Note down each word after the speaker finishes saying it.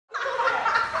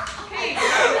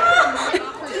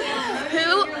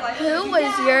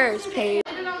yours, Paige.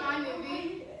 I did it on my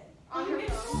movie. On her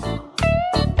phone.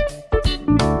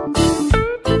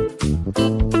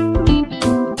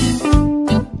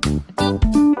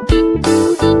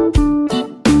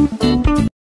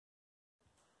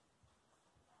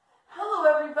 Hello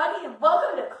everybody and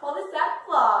welcome to Cul-de-sac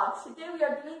Vlogs. Today we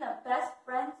are doing the Best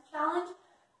Friends Challenge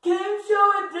Game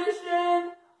Show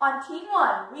Edition. On Team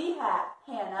 1 we have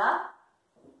Hannah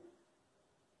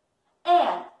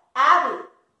and Abby.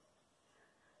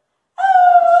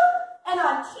 And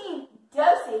on Team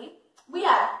Dosey we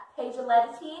have Paige and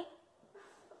Jenna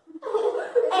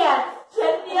and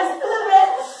Jenna.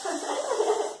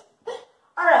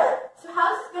 Alright, so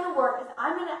how this is going to work is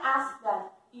I'm going to ask them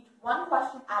each one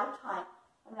question at a time.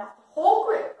 I'm going to ask the whole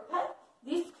group, okay?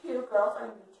 These two girls are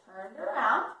going to be turned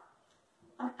around.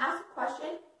 I'm going to ask a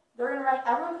question.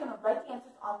 Everyone's going to write the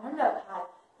answers on their notepad.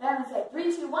 Then I'm going to say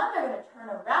 3, 2, 1. They're going to turn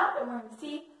around and we're going to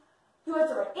see who has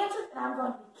the right answers. And I'm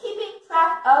going to be keeping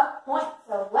track of points.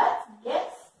 So let's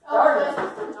get started.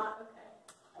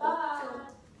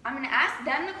 I'm going to ask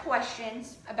them the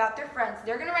questions about their friends.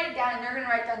 They're going to write it down and they're going to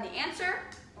write down the answer,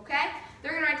 okay?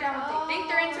 They're going to write down what they think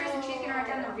their answer is and she's going to write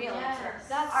down the real answer.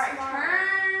 That's all right, smart.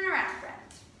 Turn around,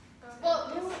 friends.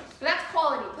 Well, but that's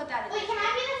quality. Put that in. wait, can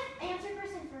I be the answer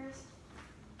person first?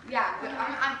 Yeah, but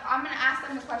I'm going to ask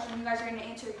them the question. You guys are going to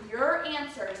answer your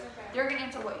answers. Okay. They're going to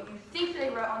answer what you think they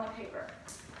wrote on the paper.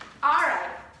 All right.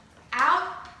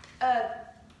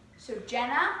 So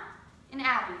Jenna and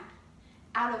Abby,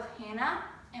 out of Hannah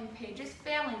and Paige's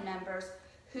family members,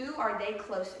 who are they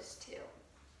closest to?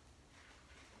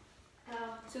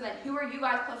 So then, who are you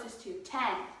guys closest to? 10,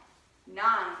 9,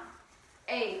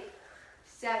 8,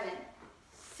 7,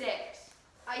 6,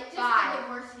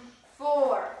 5,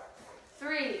 4,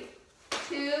 3,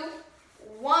 2,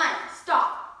 1.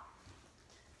 Stop.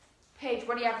 Paige,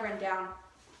 what do you have written down?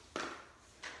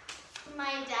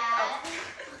 My dad.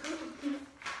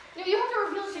 No, you have to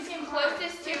reveal the same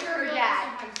Closest to her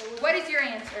dad. What is your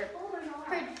answer?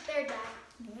 Their dad.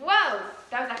 Whoa,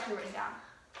 that was actually written down.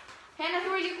 Hannah,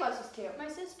 who are you closest to? My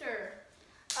sister.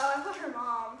 Oh, I put her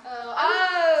mom.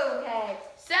 Okay.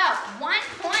 So, 1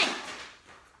 point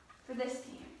for this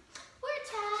team. We're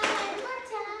tied.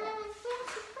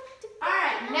 All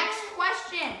right, next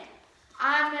question.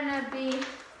 I'm going to be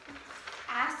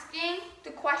asking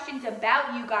the questions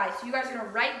about you guys. So you guys are going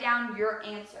to write down your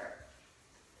answer.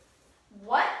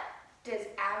 What does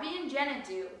Avi and Jenna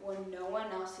do when no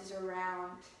one else is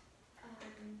around?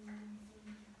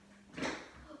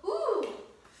 Ooh.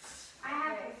 I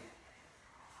have.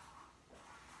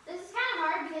 This is kind of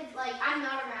hard because, like, I'm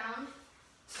not around.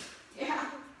 Yeah.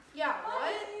 Yeah,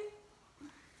 what?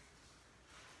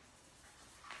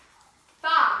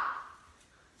 5,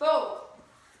 4,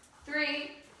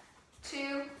 3,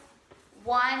 2,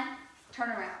 1. Turn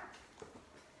around.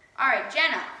 All right,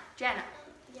 Jenna.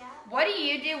 Yeah. What do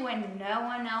you do when no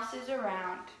one else is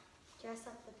around? Dress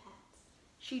up the pets.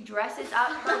 She dresses up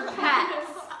her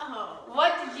pets. Oh.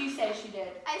 What did you say she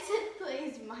did? I said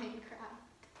plays Minecraft.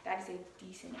 That is a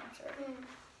decent answer.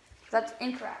 That's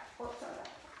incorrect. We'll throw that.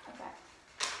 Okay.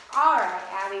 All right,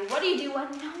 Abby. What do you do when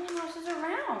no one else is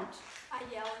around? I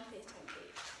yell and FaceTime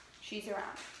Paige. She's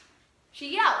around.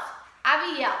 She yells.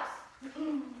 Abby yells.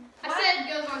 I said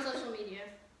goes on social media.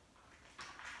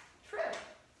 True.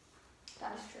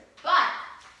 That is true. But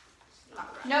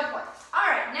no points. All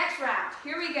right, next round.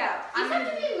 Here we go. These have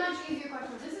to be much easier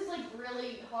questions. This is like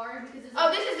really hard because it's. Oh,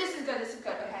 this is good. This is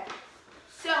good. Okay.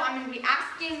 So I'm going to be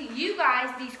asking you guys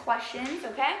these questions,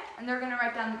 okay? And they're going to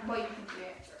write down what you think the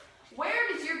answer. Where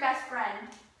does your best friend,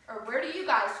 or where do you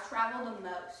guys travel the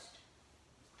most?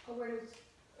 Oh,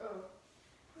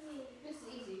 this is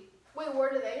easy. Wait, where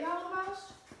do they travel the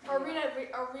most? Or are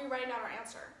we writing down our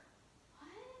answer?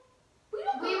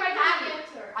 What? We write down the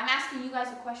answer. I'm asking you guys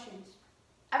the questions.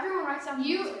 Everyone writes down the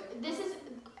answer. This is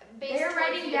based. They're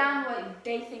writing down what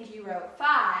they think you wrote.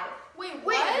 5. Wait,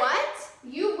 what?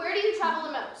 Where do you travel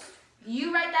the most?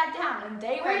 You write that down, and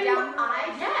they Where write do down.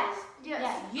 I? Yes.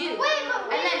 Yes. You. Wait.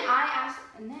 And then I ask,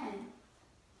 and then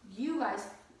you guys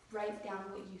write down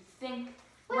what you think.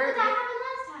 Wait, but that happened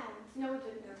last time. No, it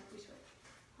didn't. No, we switched.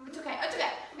 It's okay. It's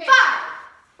okay. Okay. 5,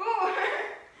 4,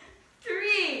 3,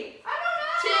 I don't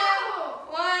know.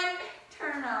 2, 1.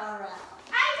 Turn around.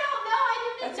 I don't know. I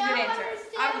didn't That's a good answer.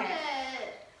 understand Okay.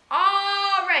 it.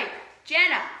 All right,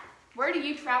 Jenna, where do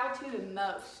you travel to the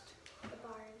most? The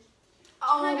barn.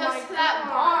 Oh my goes to that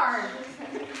barn.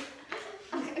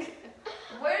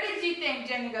 Where did you think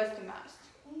Jenna goes the most?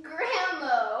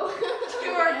 Grandma.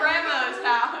 To her grandma's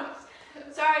house.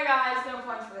 Sorry guys, no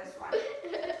points for this one.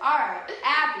 All right,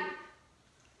 Abby,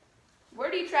 where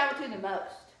do you travel to the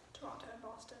most? Toronto and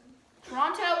Boston.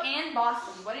 Toronto and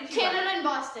Boston. What did you Canada write? and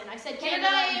Boston. I said Canada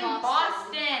and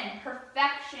Boston.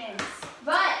 Perfection.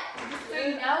 But just so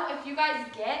you know, if you guys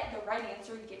get the right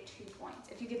answer, you get 2 points.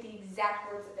 If you get the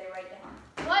exact words that they write down.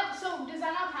 What? So does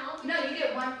that not count? No, you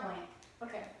get 1 point.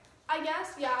 Okay. I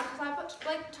guess, yeah, because I put,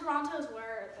 like, Toronto's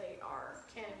where they are.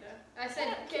 Canada. I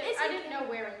said, I didn't know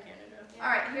where in Canada. Yeah.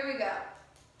 All right, here we go.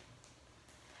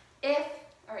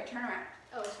 All right, turn around.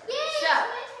 Oh, sorry. So,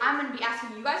 I'm going to be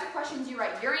asking you guys questions. You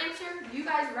write your answer. You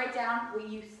guys write down what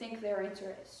you think their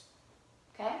answer is.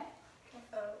 Okay?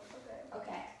 Oh, okay.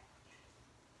 Okay.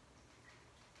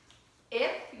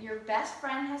 If your best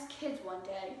friend has kids one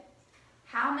day,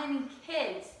 how many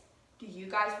kids do you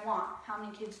guys want? How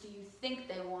many kids do you think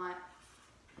they want?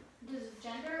 Does it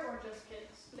gender or just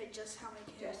kids? They just how many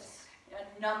kids? Just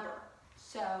a number.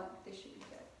 So, this should be good.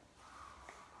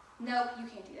 Nope, you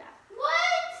can't do that. What?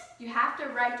 You have to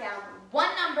write down one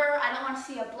number. I don't want to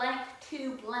see a blank,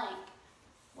 2 blank.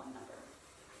 One number.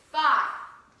 5,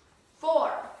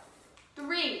 4,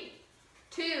 3,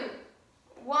 2,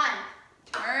 1.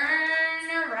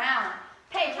 Turn around.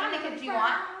 Paige, how many kids do you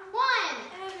want? 1.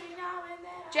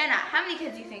 Jenna, how many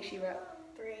kids do you think she wrote?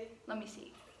 3. Let me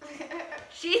see.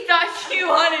 She thought she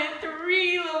wanted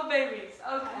 3 little babies.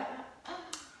 Okay.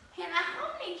 Hannah, how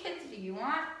many kids do you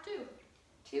want? 2.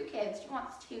 2 kids. She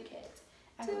wants 2 kids.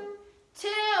 2. 2.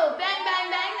 Bang,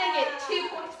 bang, bang. They get 2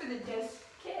 points for those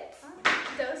kids.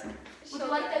 Would you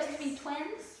like those to be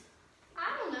twins? I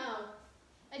don't know.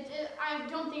 I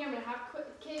don't think I'm going to have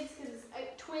kids,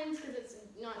 twins, because it's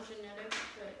not genetic.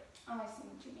 But. Oh, I see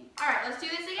what you mean. All right, let's do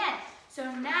this again. So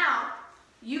now,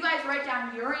 you guys write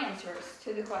down your answers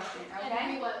to the question, okay?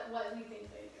 And what we think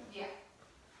they do. Yeah.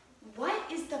 What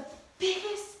is the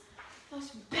biggest,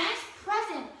 most best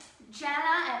present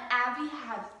Jenna and Abby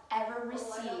have ever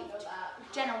received? I don't know that.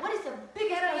 Jenna, what is the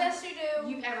biggest present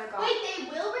you've ever got? Wait, they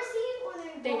will receive or they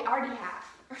won't? They already have.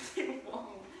 Or they won't.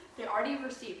 They already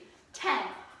received 10,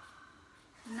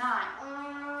 9,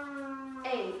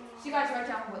 8. So you guys write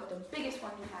down what the biggest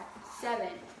one you had. 7,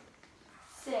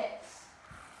 6,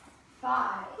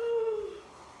 5,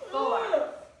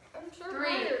 4,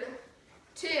 3,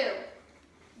 2,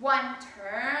 1.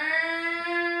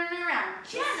 Turn around.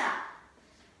 Jenna,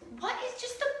 what is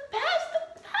just the best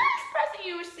present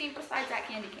you received besides that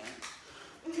candy cane?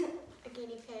 A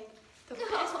guinea pig. The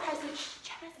best present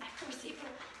Jenna's ever received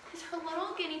is her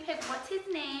little guinea pig. What's his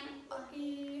name?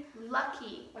 Lucky.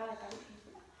 Lucky. Wow, I thought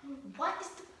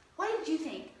what did you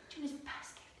think Jenna's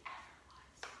best gift ever was?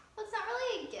 Well, it's not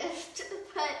really a gift,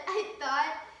 but I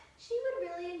thought she would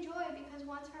really enjoy it because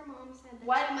once her mom said that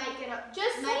What? she might get up,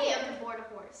 Just might say be it. able to board a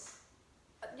horse.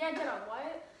 Yeah, get a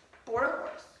what? Board a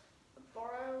horse.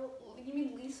 Borrow? You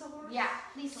mean lease a horse? Yeah.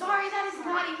 Lisa. Sorry, that is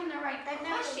not even the right I've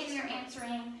never question leased you're a horse.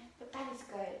 answering, but that is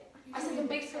good. I said the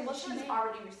biggest present What's her she's name?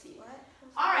 already received. What?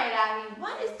 All right, Abby.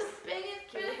 What is the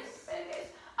biggest?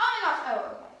 Oh my gosh.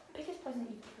 Oh, okay. Biggest present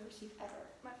you've ever received ever.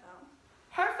 My phone.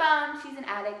 Her phone. She's an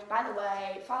addict, by the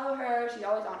way. Follow her. She's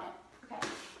always on it. Okay.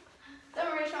 So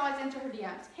Maria always into her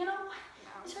DMs. Hannah,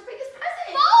 what is her biggest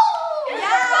present? Oh! It's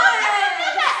her phone. Everyone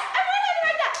did that. Everyone had to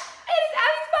write that. It is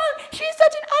Abby's phone. She's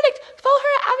such an addict. Follow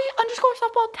her at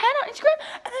Abby_softball10 on Instagram,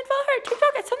 and then follow her at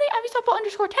TikTok at something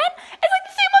Abby_softball_10. It's like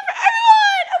the same one for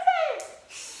everyone. Okay.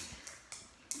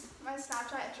 My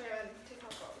Snapchat, Instagram, and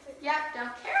TikTok. Yep.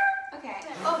 Don't care. Okay.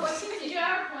 Oh, what team did you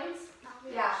have points?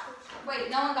 Yeah. Wait,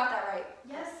 no one got that right.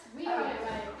 Yes, we Oh. got it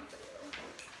right.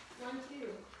 1,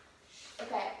 2.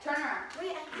 Okay. Turn around.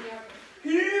 Wait,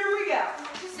 Here we go.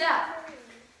 So,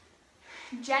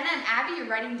 Jenna and Abby, you're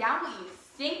writing down what you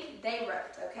think they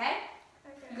wrote, okay?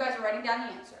 You guys are writing down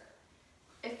the answer.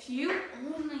 If you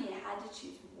only had to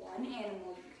choose one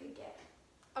animal you could get,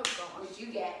 Oh, gosh. would you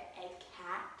get a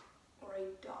cat or a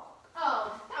dog?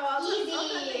 Oh,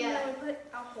 Easy. I would put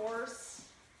a horse.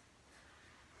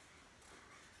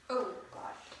 Oh,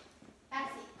 gosh.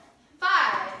 that's it. 5,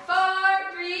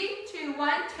 4, 3, 2, 1,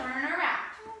 turn around.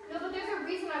 No, but there's a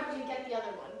reason I wouldn't get the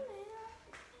other one.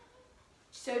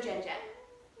 So, Jen.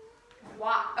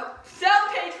 Wow. Oh, so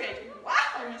Paige. Wow.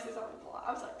 I missed this on the wall.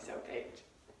 I was like, so Paige.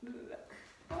 Okay.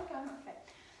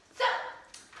 So,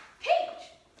 Paige,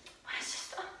 what is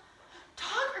just a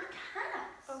dog or cat?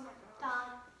 Oh my god. Dog.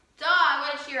 Dog.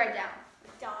 What did she write down?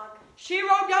 Dog. She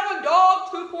wrote down a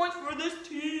dog. 2 points for this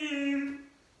team.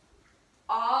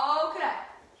 Okay.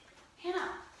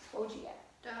 Hannah, what would you get?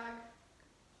 Dog.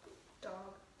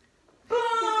 Dog. Boom!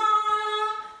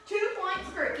 2 points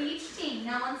for each team.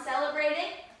 No one's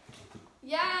celebrating?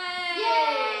 Yay! Yay!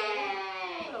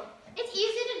 Oh. It's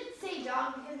easy to say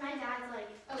dog because my dad's like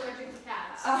Allergic to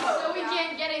cats. Oh. So we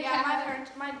can't get a Yeah,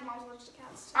 cat. My mom's allergic to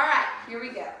cats. All right, here we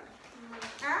go.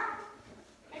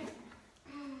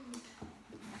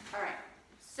 All right.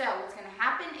 So what's going to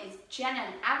happen is Jenna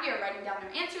and Abby are writing down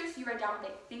their answers. You write down what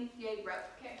they think they wrote.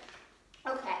 Okay.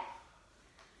 Okay.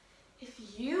 If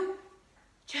you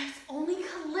just only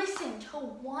could listen to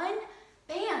one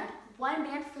band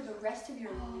for the rest of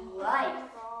your life, Oh my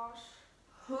gosh.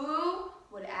 who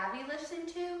would Abby listen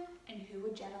to and who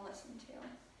would Jenna listen to?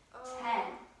 10,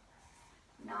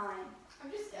 9,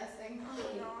 I'm just guessing. Oh my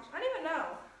gosh. I don't even know.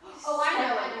 Oh, I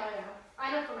know.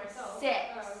 I know for myself. 6,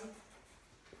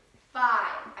 5, I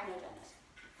know Jenna's.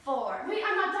 4, Wait,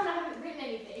 I'm not done. I haven't written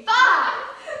anything. 5,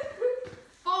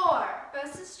 4,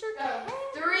 Best sister.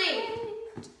 3,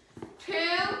 2,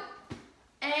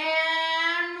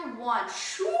 and 1.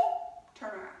 Shoo! Turn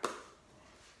around. All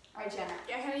right, Jenna.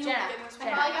 Yeah, Hannah, you Jenna, won't get this one.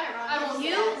 Jenna. I got it wrong. I won't You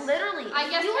guess. literally. I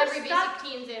guessed you were every stuck-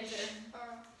 basic teens answer.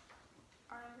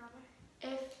 Ariana Grande.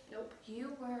 If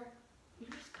you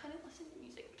just couldn't listen to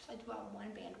music besides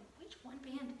one band, which one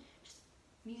band? Just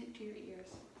music to your ears.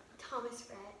 Thomas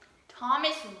Rhett.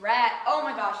 Thomas Rhett. Oh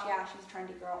my gosh, yeah, she's a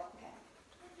trendy girl. Okay.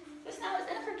 This now is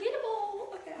unforgettable.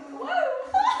 Okay.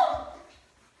 Whoa.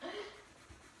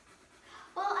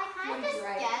 Well, I kind of What did just you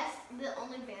write? guessed the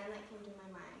only band that came to my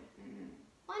mind.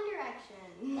 One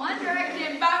Direction. One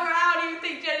Direction. Bummer. How do you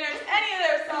think Jenna knows any of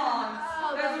their songs? Oh,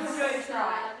 That was a good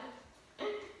try.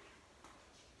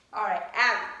 All right,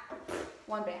 Abby.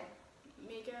 One band.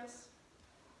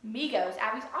 Migos.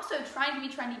 Abby's also trying to be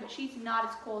trendy, but she's not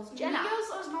as cool as Jenna.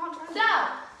 Migos is not trendy. So,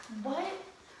 what?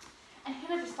 And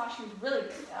Hannah just thought she was really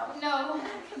good though. No.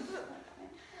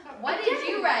 What did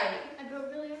you write? I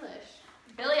wrote Billie Eilish.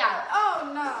 Billie Eilish.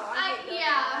 Oh no. I hate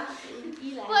Yeah.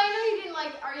 Eli. Well, I know you didn't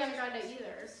like Ariana Grande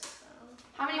either. So.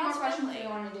 How many more That's questions do friendly. you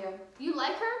want to do? You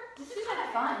like her? This is kind of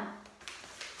fun.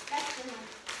 That's good.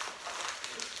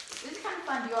 This is kind of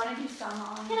fun. Do you want to do some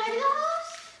on? Can I do the host?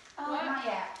 Oh, not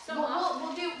yet. Some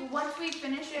We'll do, once we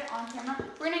finish it on camera,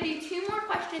 we're going to do 2 more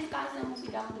questions, guys, then we'll be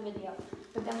done with the video.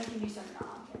 But then we can do something not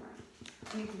on camera.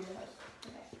 And you can do the host.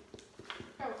 Okay.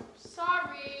 Oh,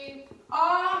 sorry.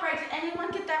 All right. Did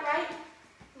anyone get that right?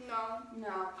 No.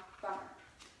 No. Bummer.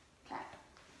 Okay.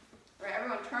 All right,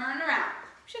 everyone turn around.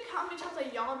 We should count how many times I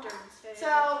yawned during this video. So,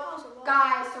 That was a lot.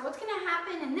 guys, so what's going to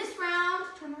happen in this round,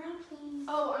 turn around, please,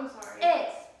 Oh, I'm sorry.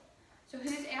 is, so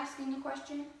who's asking the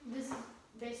question? This is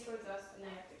based towards us, and I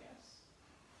have to guess.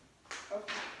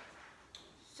 Okay.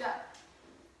 So,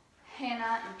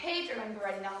 Hannah and Paige are going to be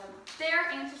writing down their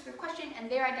answers to the question, and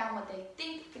they write down what they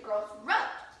think the girls wrote.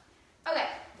 Okay.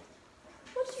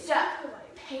 What's you So, think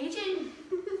like? Paige and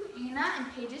Hannah and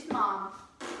Paige's mom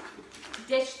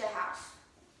ditched the house.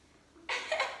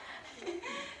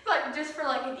 Like, just for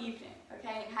like an evening,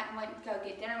 okay? And had went to go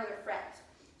get dinner with her friends.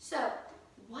 So,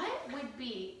 what would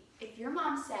be, if your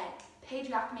mom said, Paige,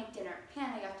 you have to make dinner,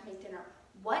 Hannah, you have to make dinner,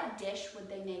 what dish would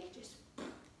they make just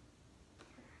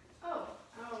Oh,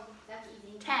 that's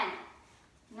easy. 10,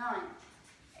 9,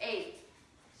 8,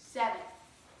 7,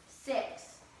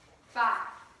 6, 5,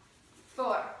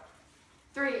 4,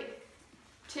 3,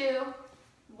 2,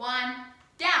 1,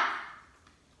 down.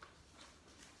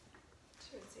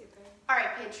 All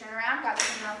right, Paige, turn around. Got to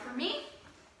turn around for me.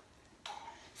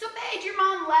 So, Paige, your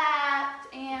mom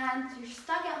left, and you're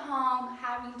stuck at home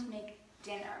having to make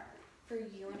dinner for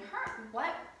you and her.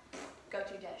 What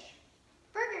go-to dish?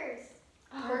 Burgers.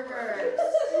 Burgers.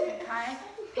 Okay.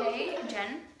 Paige,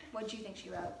 Jen, what do you think she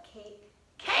wrote? Cake.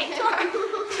 Cake.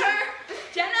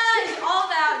 Jenna is all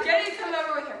about. Jenna's come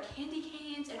over with her candy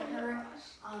canes and her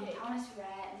Thomas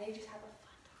Rhett, and they just have a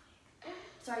fun time.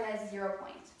 Sorry, guys, 0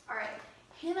 points. All right.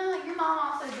 Hannah, your mom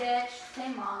also ditched.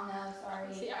 Same mom though, sorry.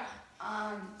 Yeah.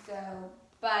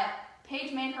 But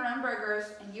Paige made her own burgers,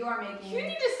 and you are making. You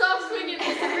need to stop swinging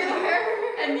this everywhere.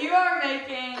 And you are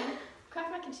making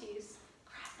Kraft mac and cheese.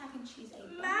 Kraft mac and cheese.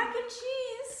 Mac and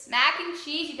cheese. Mac and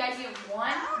cheese. You guys get 1-1. All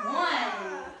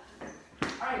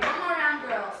right, 1 more round,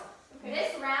 girls. Okay.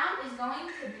 This round is going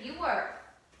to be worth.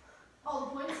 All the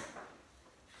points.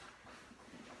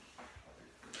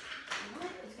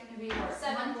 It's going to be worth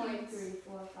 7 1, 2, points. 3,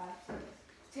 4, 5, 6.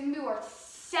 It's going to be worth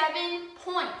 7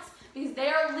 points because they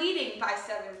are leading by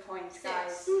 7 points,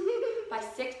 guys. By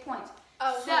 6 points.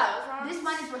 Oh, So this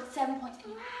one is worth 7 points,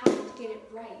 and you have to get it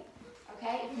right.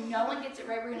 Okay? If no one gets it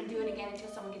right, we're going to do it again until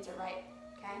someone gets it right.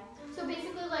 Okay? So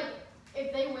basically, like,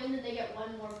 if they win, then they get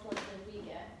 1 more point than we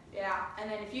get. Yeah. And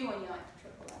then if you win, you like to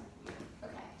triple them.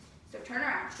 Okay. So turn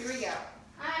around. Here we go.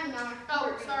 I'm not.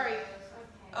 Oh, sorry. Okay.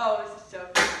 Oh, this is so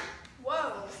fun.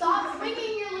 Whoa. Stop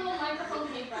swinging your little microphone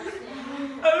paintbrush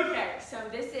thing. Okay, so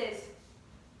this is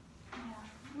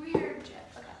weird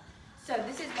Jeff. Okay. So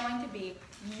this is going to be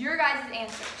your guys'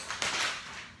 answers.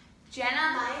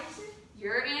 Jenna, My answer?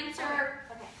 your answer,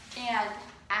 Okay. and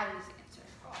Abby's answer.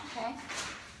 Okay?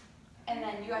 and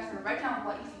then you guys are going to write down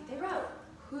what you think they wrote.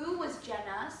 Who was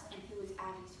Jenna's and who was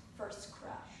Abby's first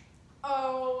crush?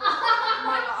 Oh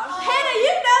my gosh. Hannah,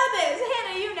 you know this.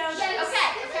 Hannah, you know this. Okay.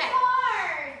 Okay. It's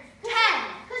hard.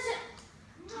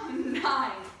 10, 9,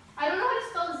 I don't know how to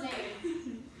spell his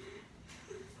name.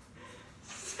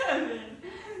 7,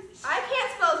 I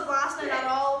can't spell his last name at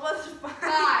all. What's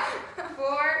 5,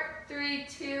 4, 3,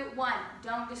 2, 1.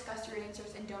 Don't discuss your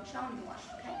answers and don't show anyone,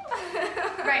 okay?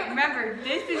 Right, remember,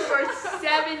 this is for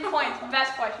 7 points.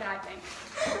 Best question, I think.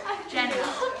 Jenna.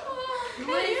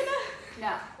 Who is,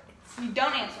 no, you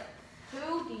don't answer.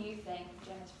 Who do you think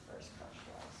Jenna's first crush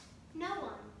was? No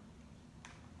one.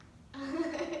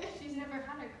 She's never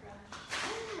had a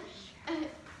crush.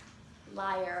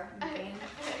 Liar. Okay.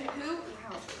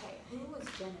 Who was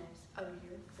Jenna's, your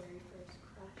very first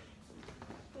crush?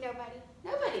 Nobody.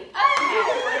 Nobody.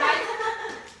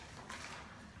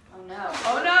 Oh no.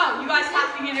 Oh no, you guys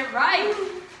have to get it right.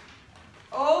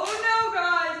 Oh no,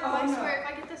 guys. Oh, I no. swear, if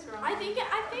I get this wrong. I think Don't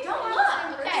I look.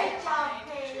 have Okay. the same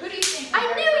person. Who do you think? I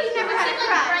knew he never had said a like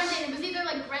crush. Brendan. It was either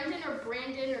like Brendan or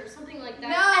Brandon or something like that.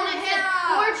 No, and it said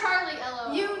Hannah. or Charlie.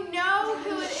 LOL. You know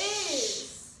who it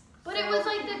is. But it was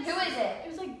like the. Who is it? It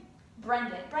was like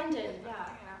Brendan. Brendan. yeah.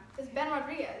 It's Ben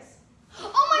Rodriguez.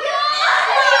 Oh my God!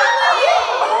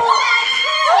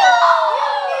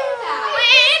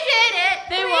 We did it.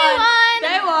 They won.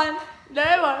 They won.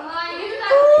 They won. I knew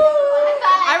that.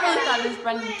 I really thought it was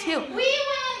Brendan too. We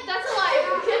went. That's a lie.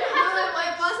 We couldn't have No, that.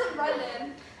 it wasn't Brendan.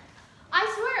 I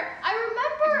swear. I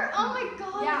remember. Oh my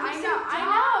God. Yeah, I you're know. so I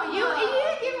know. dumb. You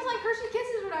didn't give us like Hershey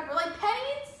Kisses or whatever, like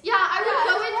pennies. Yeah, I would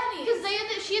Yeah, go it's in pennies.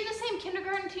 because she had the same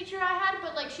kindergarten teacher I had,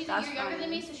 but like she's That's a year younger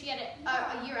than funny. me, so she had it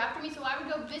a year after me. So I would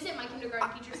go visit my kindergarten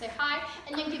teacher, say hi,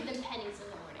 and then give them pennies in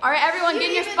the morning. All right, everyone, You get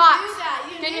in your didn't spots. do that.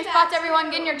 You Get in did your that spots, everyone.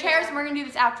 too. Get in your chairs, and we're gonna do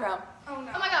this outro. Oh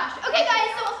no. Oh my gosh. Okay, guys.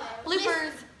 So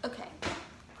Bloopers. Okay.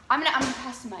 I'm gonna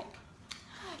pass the mic.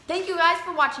 Thank you guys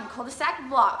for watching Cul-de-sac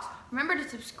Vlogs. Remember to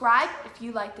subscribe if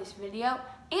you like this video,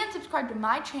 and subscribe to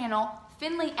my channel,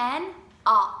 Finley and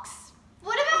Ox.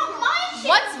 what about my channel?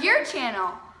 What's your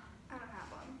channel? I don't have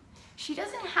one. She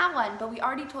doesn't have one, but we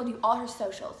already told you all her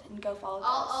socials, and go follow those.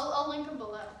 I'll link them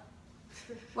below.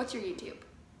 What's your YouTube?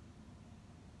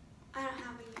 I don't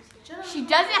have a YouTube. She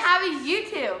doesn't have a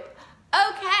YouTube.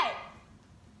 Okay.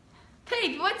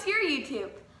 Paige, what's your YouTube?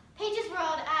 Paige is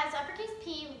spelled as uppercase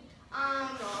P.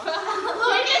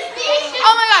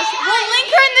 Oh my gosh, we'll link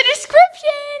her in the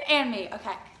description. And me.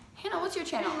 Okay. Hannah, what's your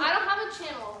channel? I don't have a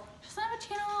channel. She doesn't have a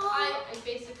channel. I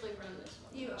basically run this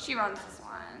one. She runs this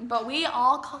one. But we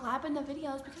all collab in the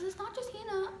videos because it's not just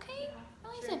Hannah, okay?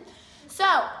 Listen.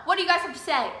 So, what do you guys have to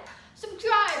say?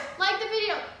 Subscribe, like the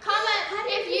video, comment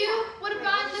if you would have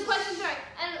gotten the questions right,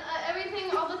 and everything,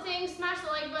 all the things. Smash the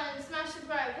like button, smash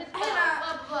subscribe, hit the bell,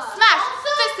 blah blah blah. Smash Also,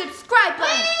 the subscribe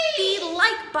button, wait. the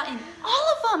like button, all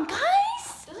of them,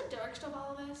 guys. Doesn't Derek still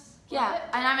follow this? Yeah,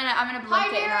 and I'm gonna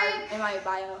link it in my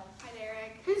bio. Hi,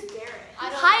 Derek. Who's Derek? I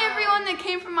don't Hi know. everyone that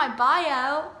came from my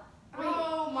bio.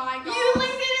 Oh my god. You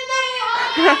linked it in the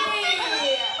bio.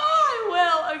 I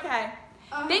will. Okay.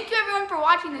 Thank you everyone for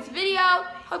watching this video.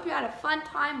 Hope you had a fun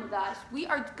time with us. We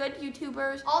are good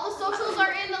YouTubers. All the socials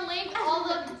are in the link. All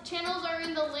the channels are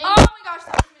in the link. Oh my gosh,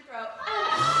 that was my throat.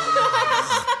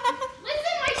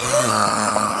 Listen,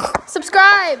 my.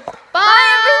 Subscribe. Bye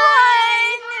everyone.